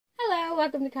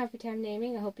welcome to Coffee Time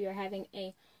Naming. I hope you are having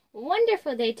a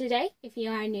wonderful day today. If you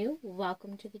are new,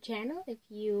 welcome to the channel. If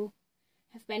you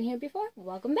have been here before,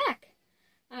 welcome back.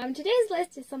 Today's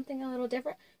list is something a little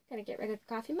different. I'm going to get rid of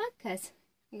the coffee mug because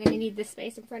I'm going to need this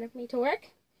space in front of me to work.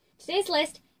 Today's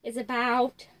list is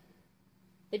about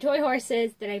the toy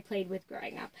horses that I played with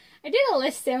growing up. I did a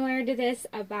list similar to this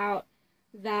about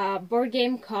the board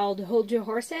game called Hold Your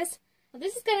Horses. Well,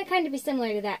 this is going to kind of be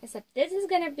similar to that, except this is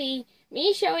going to be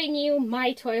me showing you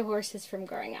my toy horses from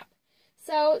growing up.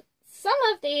 So, some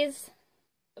of these,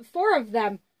 4 of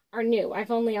them are new. I've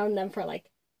only owned them for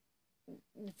like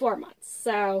 4 months.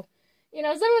 So, you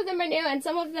know, some of them are new, and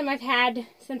some of them I've had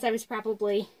since I was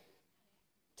probably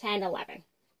 10, 11.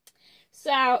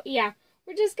 So, yeah,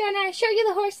 we're just going to show you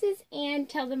the horses and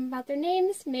tell them about their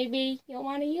names. Maybe you'll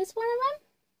want to use one of them,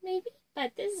 maybe.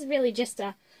 But this is really just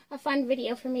a fun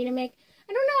video for me to make.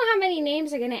 I don't know how many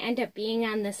names are going to end up being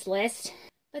on this list,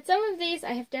 but some of these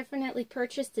I have definitely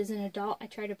purchased as an adult. I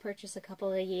try to purchase a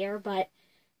couple a year, but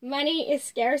money is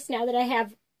scarce now that I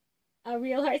have a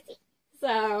real horsey.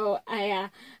 So I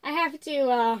have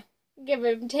to give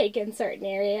and take in certain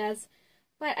areas,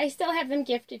 but I still have them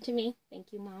gifted to me.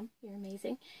 Thank you, Mom. You're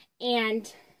amazing. And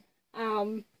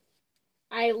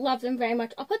I love them very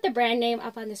much. I'll put the brand name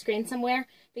up on the screen somewhere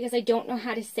because I don't know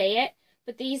how to say it.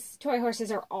 But these toy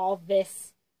horses are all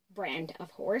this brand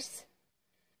of horse.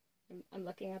 I'm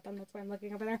looking at them. That's why I'm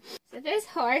looking over there. So this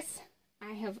horse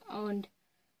I have owned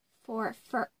for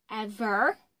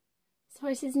forever. This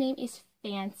horse's name is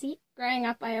Fancy. Growing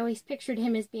up, I always pictured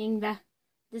him as being the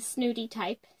snooty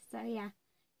type. So yeah,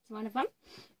 he's one of them.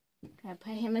 I'm going to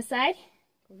put him aside.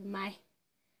 Go to my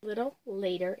little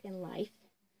later in life.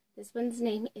 This one's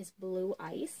name is Blue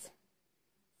Ice.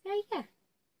 So yeah.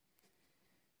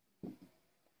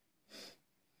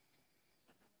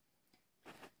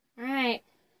 Alright.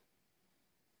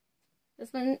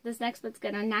 This next one's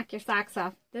gonna knock your socks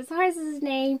off. This horse's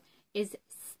name is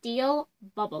Steel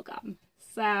Bubblegum.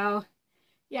 So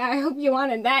yeah, I hope you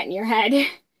wanted that in your head.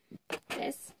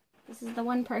 This is the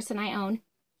one person I own.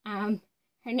 Her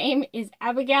name is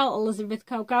Abigail Elizabeth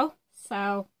Coco.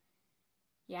 So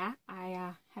yeah,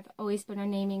 I have always been a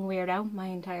naming weirdo my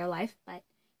entire life, but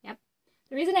yep.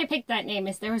 The reason I picked that name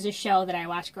is there was a show that I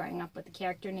watched growing up with a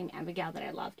character named Abigail that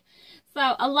I loved.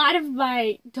 So a lot of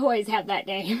my toys have that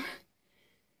name.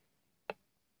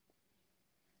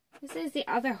 This is the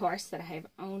other horse that I have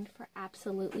owned for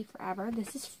absolutely forever.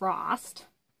 This is Frost.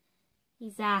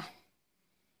 He's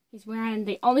wearing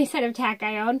the only set of tack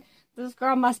I own. This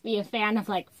girl must be a fan of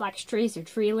like flex trees or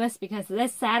treeless because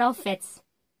this saddle fits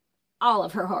all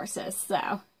of her horses.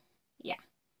 So, yeah.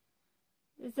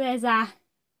 This is, I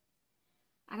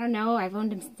don't know, I've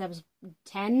owned him since I was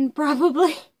 10,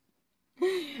 probably.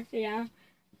 Yeah.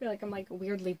 I feel like I'm like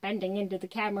weirdly bending into the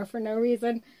camera for no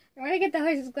reason. I want to get the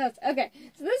horses close. Okay,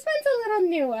 so this one's a little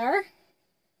newer.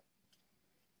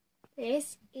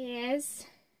 This is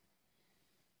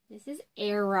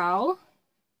Arrow.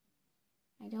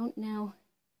 I don't know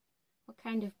what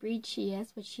kind of breed she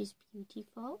is, but she's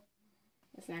beautiful.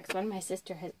 This next one, my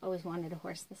sister has always wanted a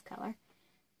horse this color.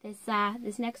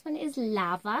 This next one is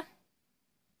Lava.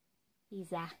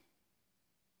 He's a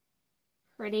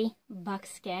pretty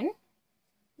buckskin.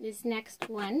 This next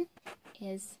one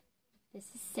is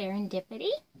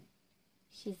Serendipity.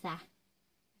 She's a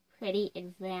pretty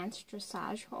advanced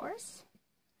dressage horse.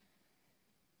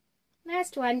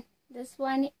 Last one, this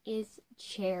one is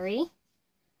Cherry.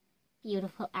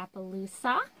 Beautiful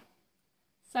Appaloosa.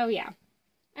 So yeah,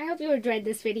 I hope you enjoyed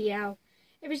this video.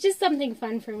 It was just something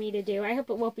fun for me to do. I hope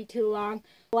it won't be too long.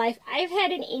 I've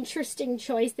had an interesting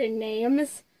choice in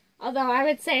names, although I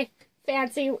would say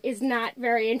Fancy is not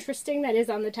very interesting. That is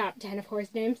on the top 10 of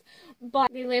horse names.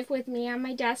 But they live with me on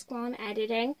my desk while I'm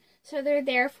editing. So they're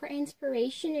there for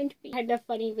inspiration and to be kind of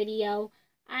funny video.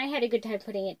 I had a good time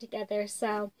putting it together.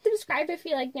 So subscribe if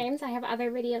you like names. I have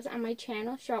other videos on my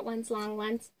channel. Short ones, long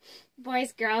ones.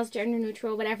 Boys, girls, gender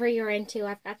neutral, whatever you're into.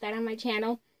 I've got that on my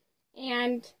channel.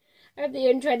 And I hope that you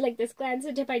enjoyed like this glance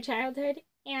into my childhood.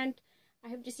 And I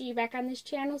hope to see you back on this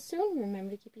channel soon.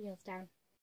 Remember to keep your heels down.